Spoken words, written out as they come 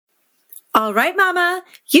All right, Mama,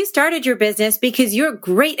 you started your business because you're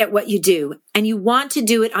great at what you do and you want to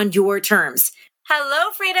do it on your terms.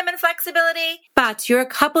 Hello, freedom and flexibility. But you're a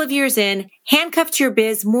couple of years in, handcuffed to your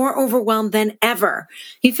biz, more overwhelmed than ever.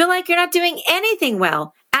 You feel like you're not doing anything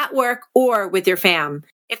well at work or with your fam.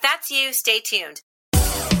 If that's you, stay tuned.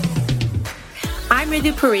 I'm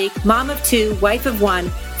Ritu Parikh, mom of two, wife of one,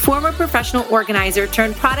 former professional organizer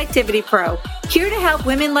turned productivity pro, here to help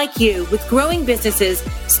women like you with growing businesses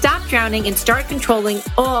stop drowning and start controlling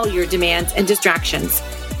all your demands and distractions.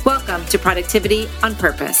 Welcome to Productivity on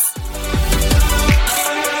Purpose.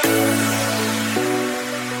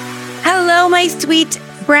 Hello, my sweet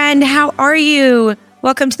friend. How are you?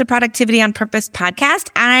 Welcome to the Productivity on Purpose podcast.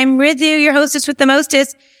 I'm Ritu, your hostess with the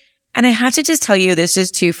mostest. And I have to just tell you, this is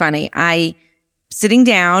too funny. Sitting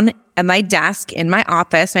down at my desk in my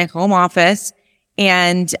office, my home office,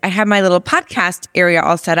 and I have my little podcast area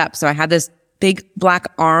all set up. So I have this big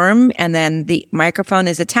black arm and then the microphone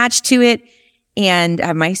is attached to it and I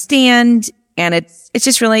have my stand and it's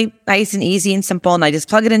just really nice and easy and simple. And I just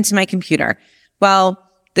plug it into my computer. Well,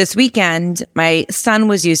 this weekend, my son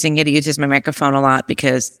was using it. He uses my microphone a lot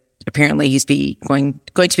because apparently he's going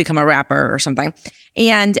to become a rapper or something.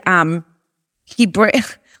 And,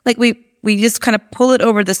 we just kind of pull it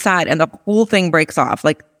over the side and the whole thing breaks off.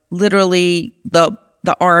 Like literally the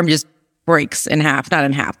arm just breaks in half, not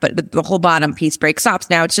in half, but the whole bottom piece breaks off. So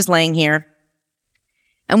now it's just laying here.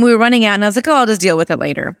 And we were running out and I was like, oh, I'll just deal with it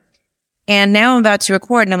later. And now I'm about to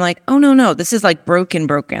record and I'm like, oh, no, this is like broken.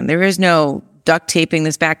 There is no duct taping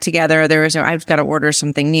this back together. I've got to order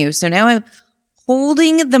something new. So now I'm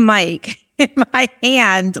holding the mic in my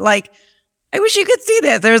hand. Like, I wish you could see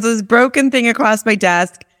this. There's this broken thing across my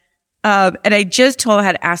desk. And I just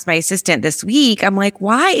had asked my assistant this week. I'm like,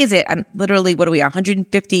 why is it? I'm literally,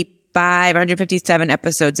 157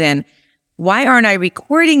 episodes in. Why aren't I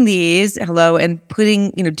recording these? And putting,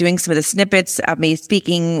 doing some of the snippets of me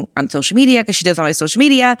speaking on social media because she does all my social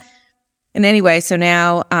media. And anyway, so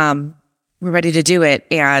now, we're ready to do it.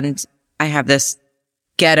 And I have this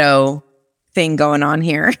ghetto thing going on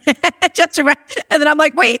here. And then I'm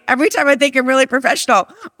like, wait, every time I think I'm really professional,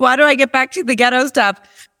 why do I get back to the ghetto stuff?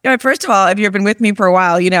 First of all, if you've been with me for a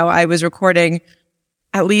while, I was recording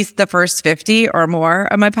at least the first 50 or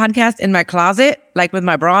more of my podcast in my closet, like with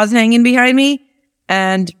my bras hanging behind me.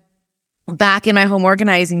 And back in my home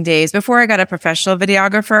organizing days, before I got a professional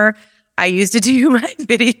videographer, I used to do my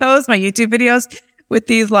YouTube videos with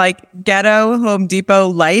these like ghetto Home Depot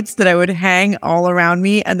lights that I would hang all around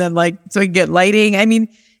me and then so I could get lighting.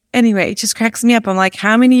 Anyway, it just cracks me up. I'm like,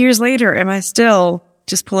 how many years later am I still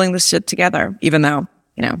just pulling this shit together, even though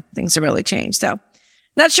things have really changed. So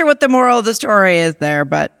not sure what the moral of the story is there,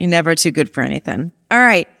 but you're never too good for anything. All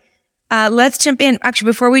right. Let's jump in.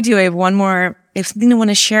 Actually, before we do, I have something I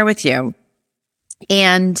want to share with you.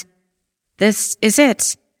 And this is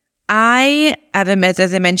it. As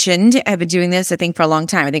I mentioned, I've been doing this, I think, for a long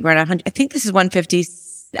time. I think we're at 100. I think this is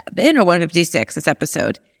 157 or 156, this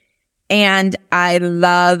episode. And I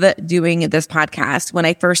love doing this podcast. When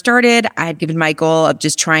I first started, I had given my goal of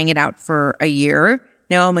just trying it out for a year.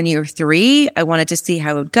 Now I'm in year 3. I wanted to see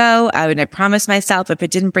how it would go. I promised myself if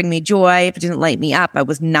it didn't bring me joy, if it didn't light me up, I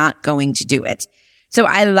was not going to do it. So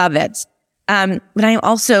I love it. But I'm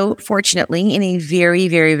also, fortunately, in a very,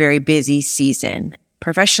 very, very busy season,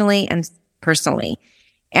 professionally and personally.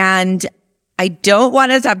 And I don't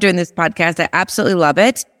want to stop doing this podcast. I absolutely love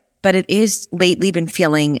it. But it is lately been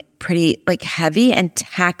feeling pretty heavy and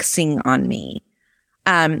taxing on me.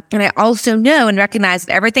 And I also know and recognize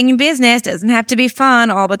that everything in business doesn't have to be fun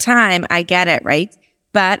all the time. I get it, right?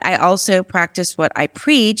 But I also practice what I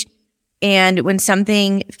preach. And when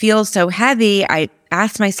something feels so heavy, I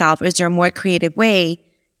ask myself, is there a more creative way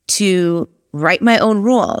to write my own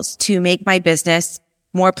rules to make my business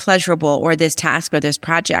more pleasurable or this task or this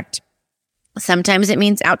project? Sometimes it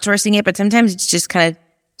means outsourcing it, but sometimes it's just kind of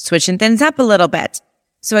switching things up a little bit.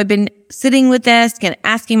 So I've been sitting with this and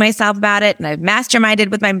asking myself about it, and I've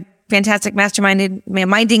masterminded with my fantastic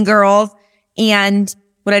minding girls. And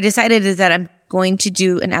what I decided is that I'm going to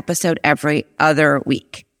do an episode every other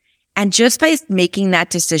week. And just by making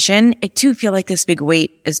that decision, I do feel like this big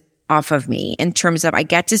weight is off of me in terms of I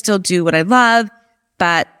get to still do what I love,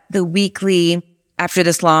 but the weekly after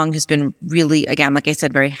this long has been really, again, like I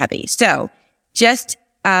said, very heavy. So just,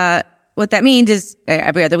 what that means is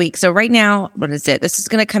every other week. So right now, what is it? This is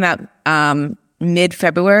going to come out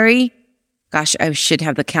mid-February. Gosh, I should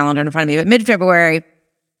have the calendar in front of me, but mid-February.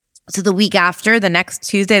 So the week after, the next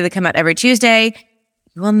Tuesday, they come out every Tuesday.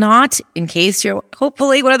 You will not, in case you're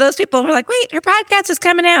hopefully one of those people who are like, wait, her podcast is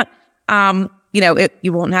coming out.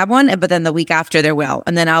 you won't have one, but then the week after there will.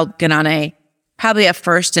 And then I'll get on probably a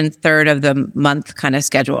first and third of the month kind of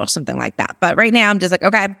schedule or something like that. But right now I'm just like,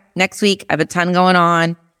 okay, next week I have a ton going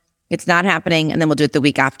on. It's not happening. And then we'll do it the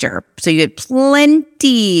week after. So you had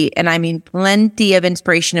plenty, and I mean plenty of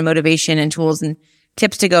inspiration and motivation and tools and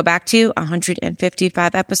tips to go back to.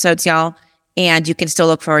 155 episodes, y'all. And you can still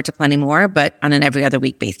look forward to plenty more, but on an every other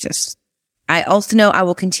week basis. I also know I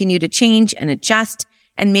will continue to change and adjust.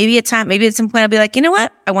 And maybe at some point I'll be like, you know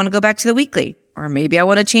what? I want to go back to the weekly, or maybe I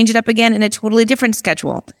want to change it up again in a totally different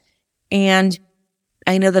schedule. And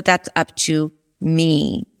I know that that's up to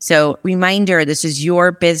me. So reminder, this is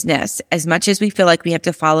your business. As much as we feel like we have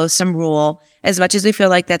to follow some rule, as much as we feel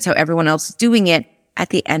like that's how everyone else is doing it, at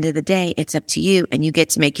the end of the day, it's up to you, and you get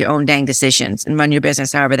to make your own dang decisions and run your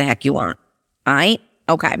business however the heck you want. All right?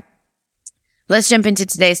 Okay. Let's jump into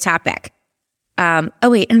today's topic.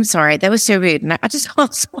 Wait, I'm sorry. That was so rude. And I just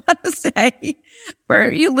also want to say,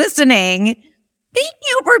 for you listening, thank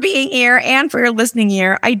you for being here and for your listening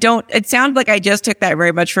here. It sounds like I just took that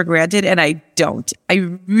very much for granted, and I don't.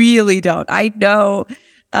 I really don't. I know,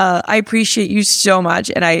 I appreciate you so much.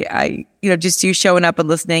 And I just you showing up and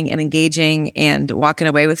listening and engaging and walking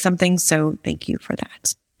away with something. So thank you for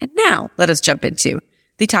that. And now let us jump into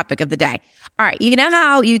the topic of the day. All right. You know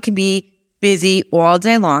how you can be busy all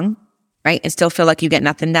day long, right? And still feel like you get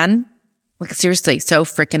nothing done? Like, seriously, so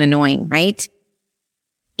freaking annoying, right?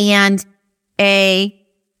 And a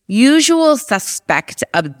usual suspect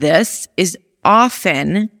of this is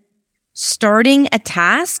often starting a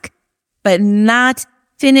task, but not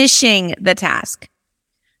finishing the task.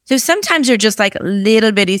 So sometimes they're just like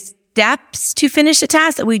little bitty steps to finish a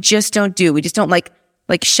task that we just don't do. We just don't like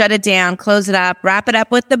shut it down, close it up, wrap it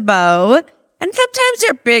up with the bow. And sometimes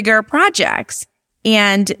they're bigger projects,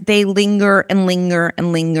 and they linger and linger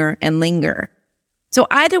and linger and linger. So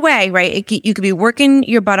either way, right, you could be working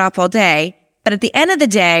your butt off all day, but at the end of the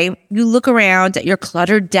day, you look around at your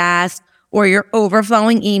cluttered desk or your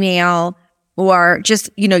overflowing email or just,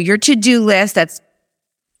 your to-do list that's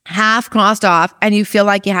half crossed off, and you feel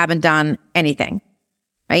like you haven't done anything,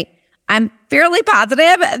 right? I'm fairly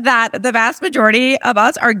positive that the vast majority of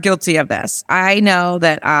us are guilty of this. I know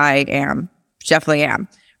that I definitely am,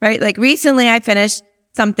 right? Like recently I finished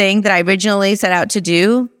something that I originally set out to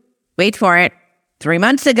do, wait for it, 3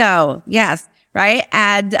 months ago. Yes, right?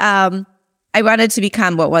 And I wanted to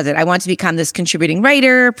become, I wanted to become this contributing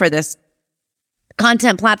writer for this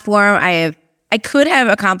content platform. I could have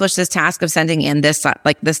accomplished this task of sending in this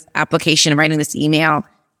application, writing this email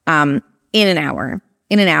in an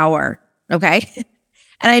hour. Okay.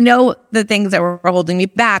 And I know the things that were holding me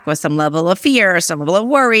back was some level of fear, some level of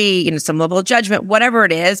worry, some level of judgment, whatever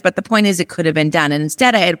it is. But the point is, it could have been done. And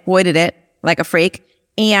instead I had avoided it like a freak.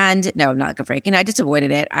 And no, not like a freak. I just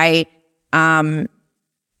avoided it. I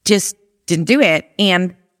just didn't do it,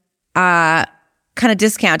 and kind of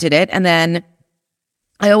discounted it. And then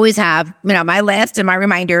I always have, my list and my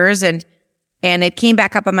reminders, and it came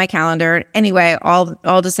back up on my calendar. Anyway, all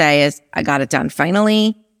to say is I got it done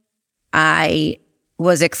finally. I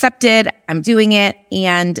was accepted. I'm doing it.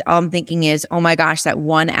 And all I'm thinking is, oh my gosh, that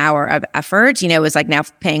 1 hour of effort, is like now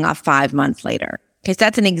paying off 5 months later. Okay. So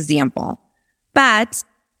that's an example. But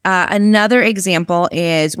another example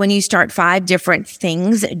is when you start 5 different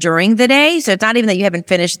things during the day. So it's not even that you haven't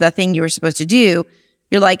finished the thing you were supposed to do.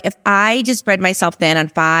 You're like, if I just spread myself thin on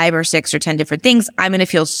 5 or 6 or 10 different things, I'm going to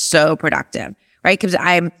feel so productive, right? Because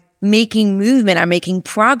I'm making movement, I'm making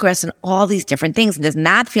progress in all these different things. It does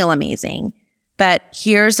not feel amazing. But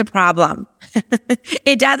here's the problem.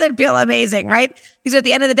 It doesn't feel amazing, right? Because at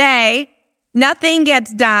the end of the day, nothing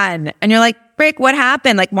gets done. And you're like, frick, what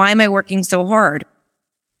happened? Like, why am I working so hard?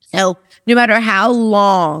 So no matter how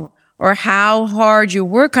long or how hard you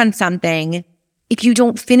work on something, if you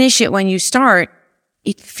don't finish it when you start,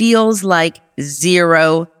 it feels like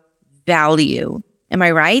zero value. Am I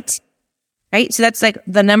right? Right? So that's like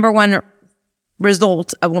the number one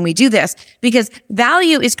result of when we do this, because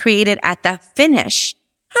value is created at the finish,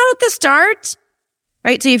 not at the start,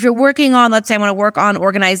 right? So if you're working on, let's say I want to work on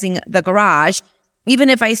organizing the garage, even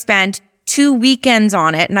if I spent 2 weekends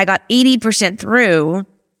on it and I got 80% through,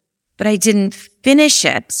 but I didn't finish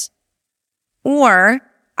it, or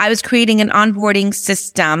I was creating an onboarding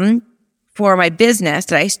system for my business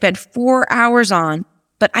that I spent 4 hours on,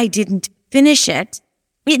 but I didn't finish it,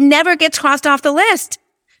 it never gets crossed off the list.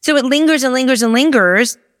 So it lingers and lingers and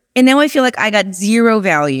lingers. And now I feel like I got zero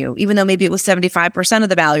value, even though maybe it was 75% of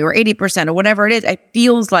the value or 80% or whatever it is. It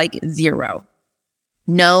feels like zero.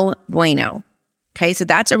 No bueno. Okay. So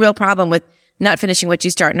that's a real problem with not finishing what you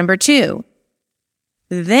start. Number 2,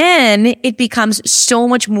 then it becomes so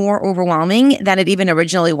much more overwhelming than it even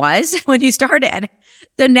originally was when you started.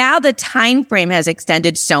 So now the time frame has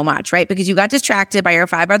extended so much, right? Because you got distracted by your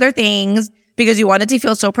 5 other things because you wanted to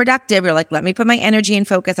feel so productive. You're like, let me put my energy and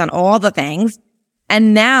focus on all the things.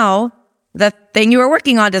 And now the thing you were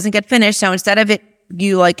working on doesn't get finished. So instead of it,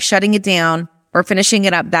 you like shutting it down or finishing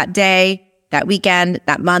it up that day, that weekend,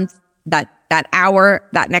 that month, that hour,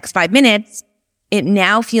 that next 5 minutes, it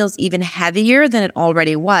now feels even heavier than it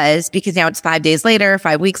already was because now it's 5 days later,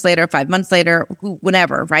 5 weeks later, 5 months later,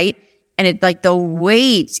 whatever, right? And it like the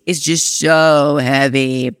weight is just so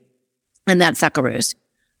heavy. And that's suckaroos.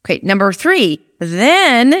 Okay. Number 3,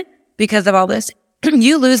 then because of all this,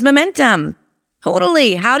 you lose momentum.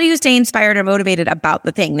 Totally. How do you stay inspired or motivated about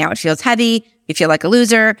the thing? Now it feels heavy. You feel like a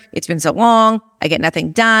loser. It's been so long. I get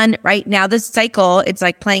nothing done, right? Now this cycle, it's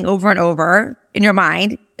like playing over and over in your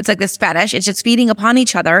mind. It's like this fetish. It's just feeding upon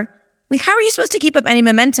each other. Like, how are you supposed to keep up any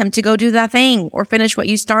momentum to go do that thing or finish what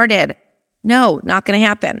you started? No, not going to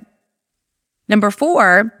happen. Number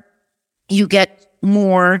 4, you get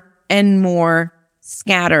more and more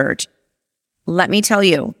scattered. Let me tell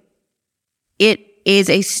you, it is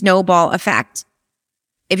a snowball effect.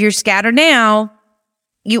 If you're scattered now,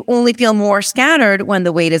 you only feel more scattered when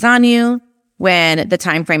the weight is on you, when the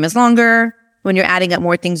time frame is longer, when you're adding up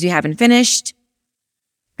more things you haven't finished.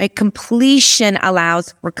 Right? Completion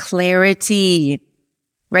allows for clarity,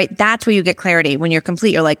 right? That's where you get clarity. When you're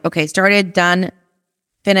complete, you're like, okay, started, done,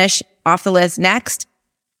 finish, off the list, next.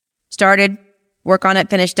 Started, work on it,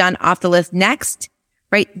 finish, done, off the list, next,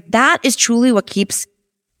 right? That is truly what keeps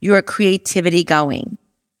your creativity going.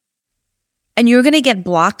 And you're going to get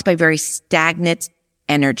blocked by very stagnant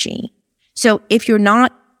energy. So if you're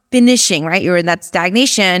not finishing, right, you're in that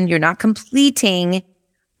stagnation, you're not completing,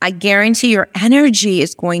 I guarantee your energy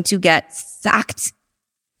is going to get sucked.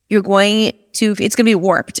 It's going to be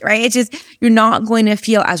warped, right? It's just, you're not going to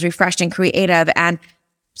feel as refreshed and creative and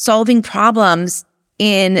solving problems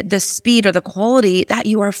in the speed or the quality that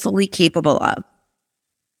you are fully capable of.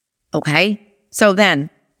 Okay. So then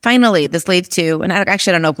finally, this leads to, and I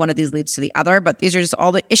don't know if one of these leads to the other, but these are just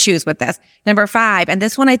all the issues with this. Number 5, and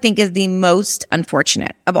this one I think is the most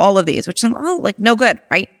unfortunate of all of these, which is, like no good,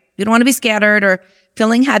 right? You don't want to be scattered or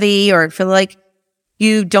feeling heavy or feel like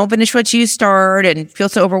you don't finish what you start and feel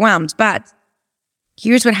so overwhelmed. But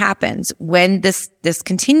here's what happens when this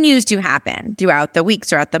continues to happen throughout the weeks,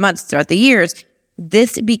 throughout the months, throughout the years.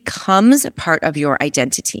 This becomes a part of your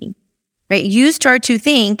identity, right? You start to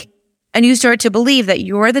think and you start to believe that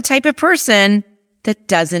you're the type of person that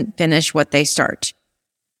doesn't finish what they start.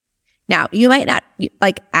 Now, you might not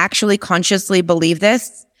like actually consciously believe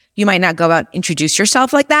this. You might not go out and introduce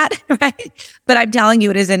yourself like that, right? But I'm telling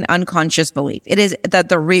you, it is an unconscious belief. It is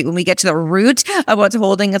that when we get to the root of what's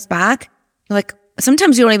holding us back, like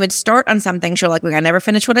sometimes you don't even start on something. So you're like, I never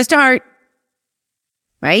finish what I start,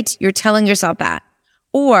 right? You're telling yourself that.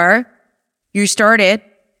 Or you started,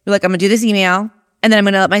 you're like, I'm going to do this email. And then I'm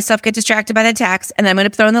going to let myself get distracted by the text. And then I'm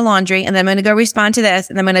going to throw in the laundry. And then I'm going to go respond to this.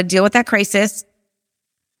 And then I'm going to deal with that crisis.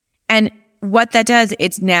 And what that does,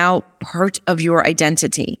 it's now part of your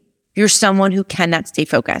identity. You're someone who cannot stay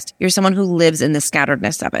focused. You're someone who lives in the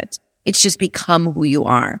scatteredness of it. It's just become who you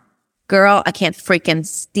are. Girl, I can't freaking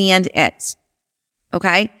stand it.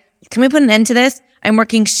 Okay? Can we put an end to this? I'm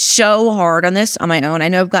working so hard on this on my own. I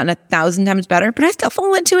know I've gotten 1,000 times better, but I still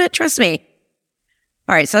fall into it. Trust me.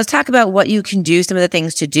 All right. So let's talk about what you can do, some of the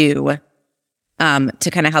things to do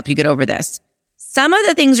to kind of help you get over this. Some of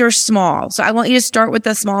the things are small. So I want you to start with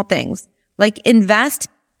the small things. Like invest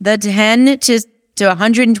the 10 to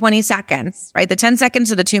 120 seconds, right? The 10 seconds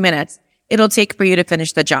to the 2 minutes it'll take for you to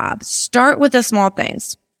finish the job. Start with the small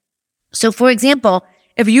things. So for example,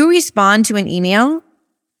 if you respond to an email,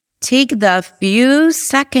 take the few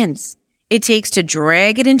seconds it takes to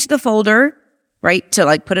drag it into the folder, right? To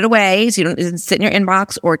like put it away so it doesn't sit in your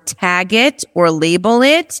inbox, or tag it or label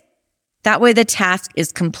it. That way the task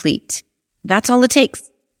is complete. That's all it takes.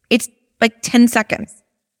 It's like 10 seconds.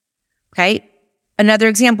 Okay. Another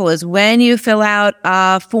example is when you fill out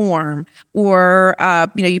a form or,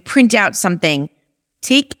 you print out something,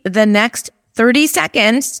 take the next 30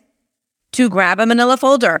 seconds to grab a manila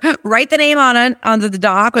folder, write the name on it, on the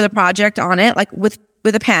doc or the project on it, like with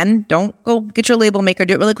a pen. Don't go get your label maker,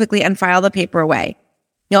 do it really quickly and file the paper away.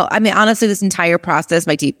 Honestly, this entire process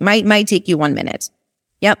might take you 1 minute.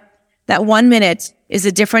 Yep. That 1 minute is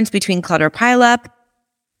the difference between clutter pileup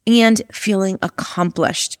and feeling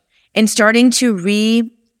accomplished, and starting to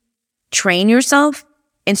retrain yourself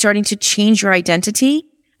and starting to change your identity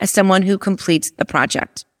as someone who completes the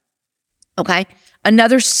project. Okay.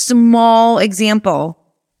 Another small example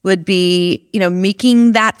would be,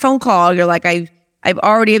 making that phone call. You're like, I'm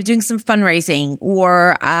doing some fundraising,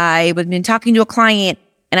 or I've been talking to a client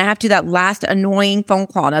and I have to do that last annoying phone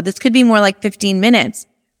call. Now, this could be more like 15 minutes,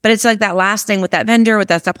 but it's like that last thing with that vendor, with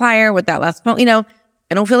that supplier, with that last phone,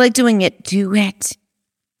 I don't feel like doing it. Do it.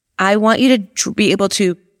 I want you to be able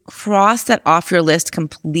to cross that off your list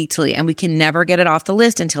completely, and we can never get it off the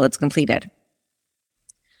list until it's completed.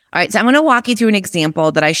 All right, so I'm going to walk you through an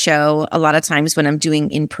example that I show a lot of times when I'm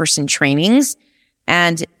doing in-person trainings.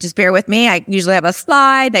 And just bear with me. I usually have a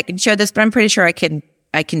slide that can show this, but I'm pretty sure I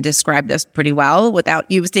can describe this pretty well without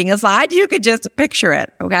you seeing a slide. You could just picture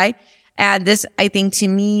it, okay? And this, I think, to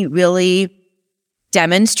me, really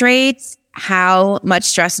demonstrates how much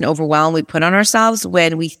stress and overwhelm we put on ourselves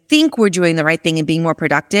when we think we're doing the right thing and being more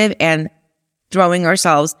productive and throwing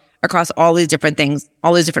ourselves across all these different things,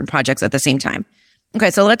 all these different projects at the same time.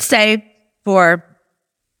 Okay, so let's say for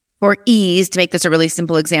ease, to make this a really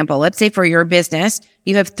simple example, let's say for your business,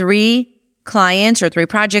 you have 3 clients or 3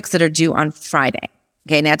 projects that are due on Friday.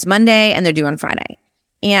 Okay, and that's Monday and they're due on Friday.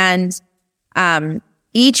 And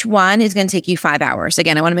each one is going to take you 5 hours.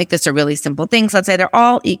 Again, I want to make this a really simple thing. So let's say they're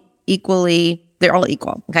all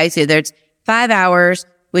equal. Okay, so there's 5 hours,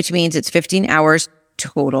 which means it's 15 hours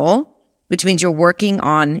total, which means you're working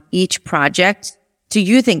on each project. So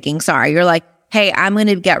you're like, hey, I'm going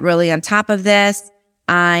to get really on top of this.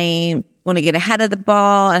 I want to get ahead of the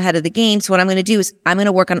ball, ahead of the game. So what I'm going to do is I'm going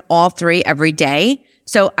to work on all 3 every day.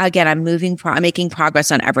 So again, I'm making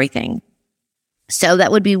progress on everything. So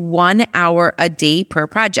that would be 1 hour a day per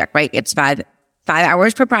project, right? It's 5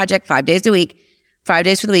 hours per project, 5 days a week, 5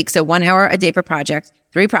 days for the week. So 1 hour a day per project,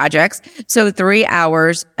 3 projects. So 3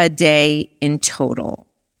 hours a day in total.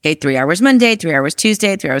 Okay. 3 hours Monday, 3 hours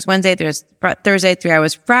Tuesday, 3 hours Wednesday, 3 hours Thursday, 3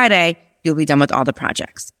 hours Friday. You'll be done with all the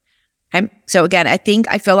projects. Okay. So again,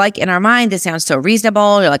 I feel like in our mind, this sounds so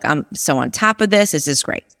reasonable. You're like, I'm so on top of this. This is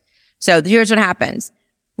great. So here's what happens.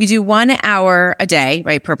 We do 1 hour a day,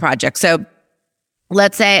 right, per project. So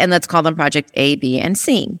let's call them project A, B, and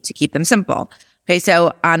C to keep them simple. Okay.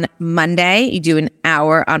 So on Monday, you do an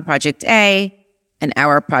hour on project A, an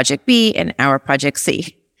hour on project B, an hour on project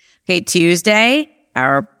C. Okay. Tuesday,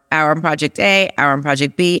 hour on project A, hour on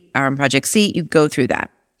project B, hour on project C. You go through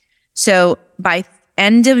that. So by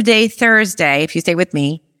end of day Thursday, if you stay with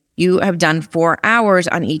me, you have done 4 hours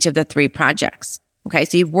on each of the 3 projects. Okay.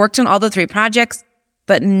 So you've worked on all the 3 projects,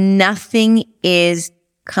 but nothing is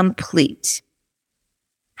complete.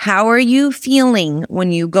 How are you feeling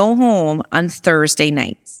when you go home on Thursday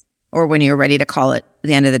nights or when you're ready to call it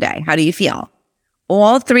the end of the day? How do you feel?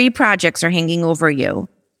 All 3 projects are hanging over you.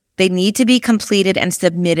 They need to be completed and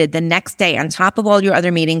submitted the next day on top of all your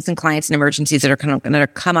other meetings and clients and emergencies that are going to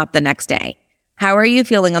come up the next day. How are you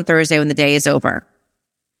feeling on Thursday when the day is over?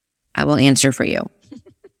 I will answer for you.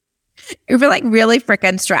 You're like really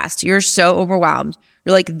freaking stressed. You're so overwhelmed.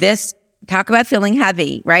 You're like this, talk about feeling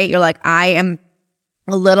heavy, right? You're like, I'm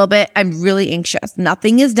really anxious.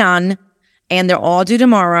 Nothing is done and they're all due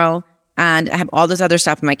tomorrow and I have all this other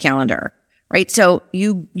stuff in my calendar, right? So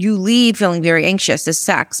you leave feeling very anxious. This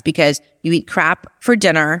sucks because you eat crap for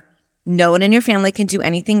dinner. No one in your family can do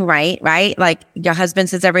anything right? Like your husband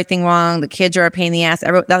says everything wrong. The kids are a pain in the ass.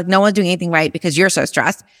 No one's doing anything right because you're so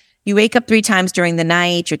stressed. You wake up 3 times during the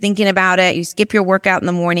night. You're thinking about it. You skip your workout in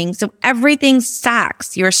the morning. So everything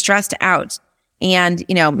sucks. You're stressed out and,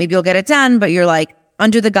 maybe you'll get it done, but you're like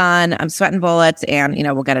under the gun. I'm sweating bullets and,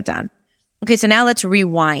 we'll get it done. Okay. So now let's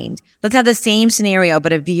rewind. Let's have the same scenario,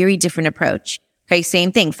 but a very different approach. Okay.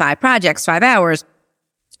 Same thing. 5 projects, 5 hours,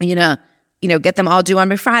 get them all due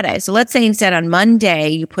on Friday. So let's say instead on Monday,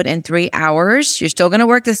 you put in 3 hours. You're still going to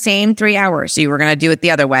work the same 3 hours. So you were going to do it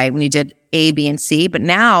the other way when you did A, B, and C, but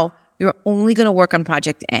now you're only going to work on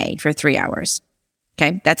project A for 3 hours.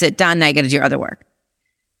 Okay. That's it. Done. Now you got to do your other work.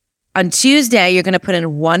 On Tuesday, you're going to put in 2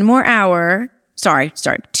 more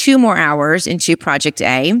hours into project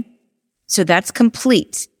A. So that's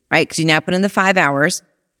complete, right? Because you now put in the 5 hours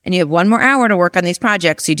and you have 1 more hour to work on these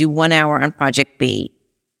projects. So you do 1 hour on project B.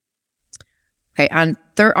 Okay. On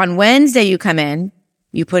Wednesday, you come in,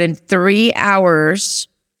 you put in 3 hours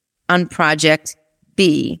on project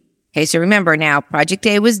B. Okay. So remember now, project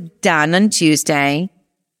A was done on Tuesday.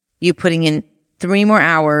 You putting in 3 more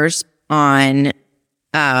hours on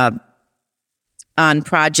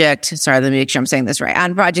project, let me make sure I'm saying this right,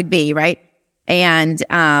 on project B, right? And,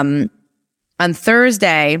 on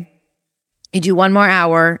Thursday, you do 1 more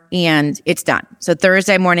hour and it's done. So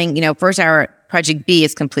Thursday morning, first hour, project B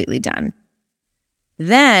is completely done.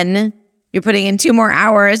 Then you're putting in 2 more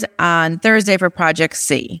hours on Thursday for project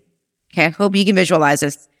C. Okay. I hope you can visualize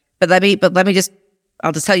this, but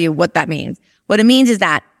I'll just tell you what that means. What it means is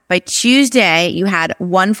that By Tuesday, you had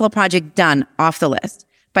one full project done off the list.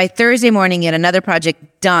 By Thursday morning, you had another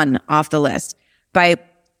project done off the list. By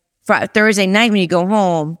Thursday night, when you go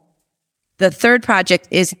home, the third project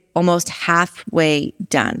is almost halfway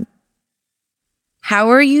done. How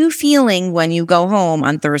are you feeling when you go home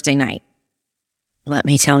on Thursday night? Let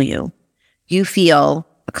me tell you, you feel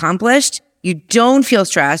accomplished. You don't feel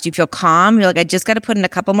stressed. You feel calm. You're like, I just got to put in a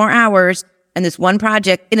couple more hours and this one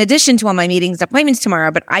project in addition to all my meetings and appointments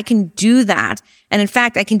tomorrow, but I can do that. And in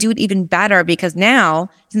fact, I can do it even better because now,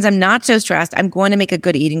 since I'm not so stressed, I'm going to make a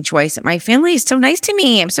good eating choice. My family is so nice to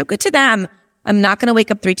me. I'm so good to them. I'm not going to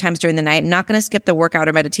wake up 3 times during the night. I'm not going to skip the workout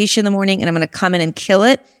or meditation in the morning, and I'm going to come in and kill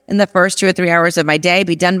it in the first 2 or 3 hours of my day,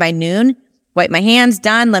 be done by noon, wipe my hands,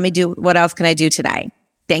 done. Let me do, what else can I do today?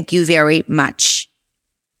 Thank you very much.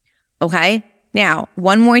 Okay. Now,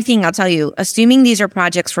 one more thing I'll tell you, assuming these are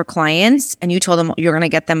projects for clients and you told them you're going to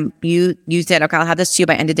get them, you said, okay, I'll have this to you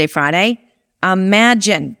by end of day Friday.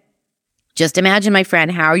 Just imagine, my friend,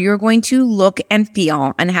 how you're going to look and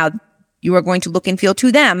feel and how you are going to look and feel to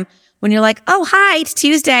them when you're like, oh, hi, it's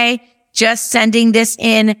Tuesday, just sending this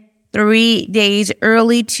in 3 days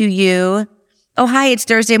early to you. Oh, hi, it's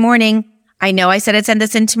Thursday morning. I know I said I'd send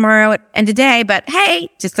this in tomorrow at end of day, but hey,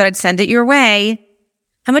 just thought I'd send it your way.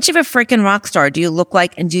 How much of a freaking rock star do you look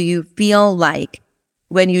like and do you feel like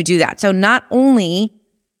when you do that? So not only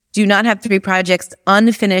do you not have 3 projects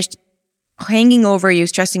unfinished, hanging over you,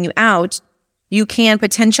 stressing you out, you can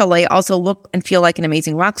potentially also look and feel like an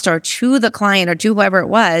amazing rock star to the client or to whoever it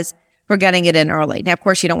was for getting it in early. Now, of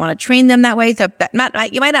course, you don't want to train them that way. So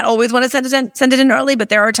you might not always want to send it in early, but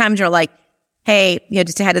there are times you're like, hey,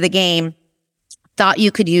 just ahead of the game, thought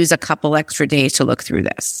you could use a couple extra days to look through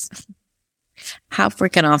this. How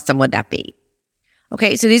freaking awesome would that be?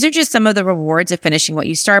 Okay, so these are just some of the rewards of finishing what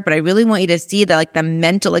you start, but I really want you to see that, like, the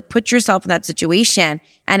mental, like, put yourself in that situation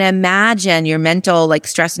and imagine your mental, like,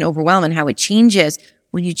 stress and overwhelm and how it changes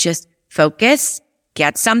when you just focus,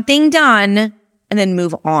 get something done, and then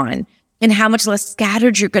move on. And how much less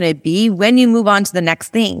scattered you're going to be when you move on to the next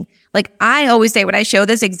thing. Like, I always say when I show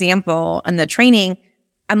this example in the training,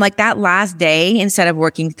 I'm like, that last day, instead of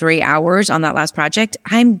working 3 hours on that last project,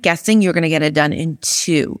 I'm guessing you're going to get it done in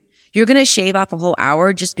 2. You're going to shave off a whole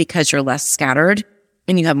hour just because you're less scattered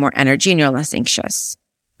and you have more energy and you're less anxious.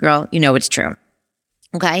 Girl, you know it's true.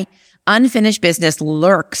 Okay. Unfinished business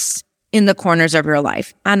lurks in the corners of your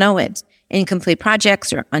life. I know it. Incomplete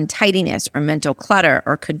projects or untidiness or mental clutter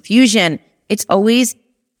or confusion. It's always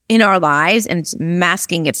in our lives and it's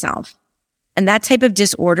masking itself. And that type of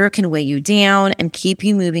disorder can weigh you down and keep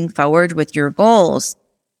you moving forward with your goals.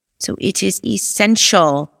 So it is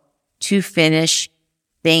essential to finish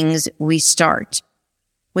things we start.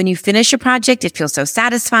 When you finish a project, it feels so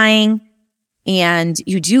satisfying. And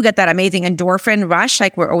you do get that amazing endorphin rush,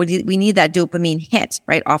 like we need that dopamine hit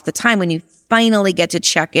right off the time when you finally get to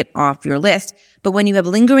check it off your list. But when you have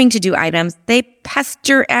lingering to-do items, they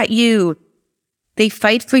pester at you. They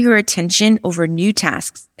fight for your attention over new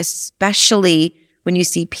tasks, especially when you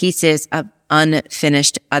see pieces of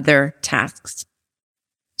unfinished other tasks.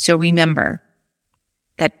 So remember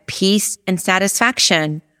that peace and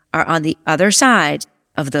satisfaction are on the other side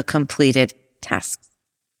of the completed tasks.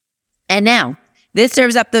 And now, this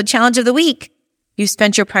serves up the challenge of the week. You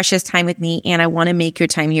spent your precious time with me, and I want to make your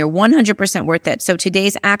time here 100% worth it. So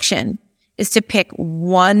today's action is to pick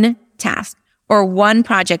one task or one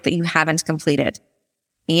project that you haven't completed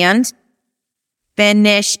and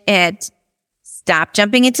finish it. Stop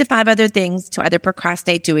jumping into 5 other things to either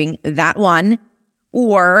procrastinate doing that one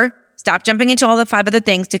or stop jumping into all the 5 other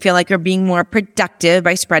things to feel like you're being more productive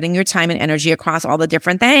by spreading your time and energy across all the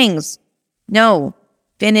different things. No,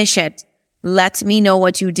 finish it. Let me know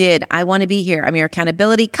what you did. I want to be here. I'm your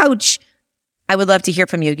accountability coach. I would love to hear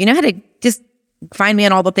from you. You know how to just find me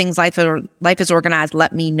on all the things life is organized.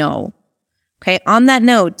 Let me know. Okay. On that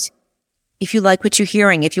note, if you like what you're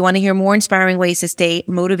hearing, if you want to hear more inspiring ways to stay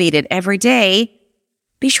motivated every day,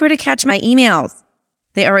 be sure to catch my emails.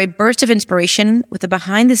 They are a burst of inspiration with a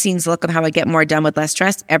behind-the-scenes look of how I get more done with less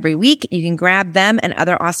stress every week. You can grab them and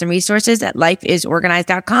other awesome resources at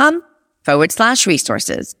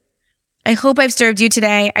lifeisorganized.com/resources. I hope I've served you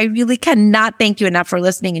today. I really cannot thank you enough for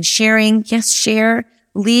listening and sharing. Yes, share.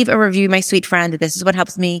 Leave a review, my sweet friend. This is what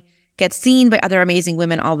helps me get seen by other amazing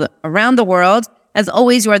women around the world. As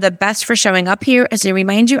always, you are the best for showing up here. As a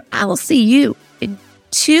reminder, I will see you in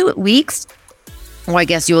 2 weeks. Or I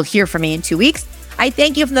guess you will hear from me in 2 weeks. I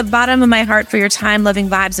thank you from the bottom of my heart for your time, loving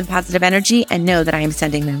vibes, and positive energy, and know that I am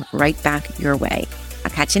sending them right back your way.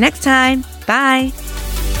 I'll catch you next time. Bye.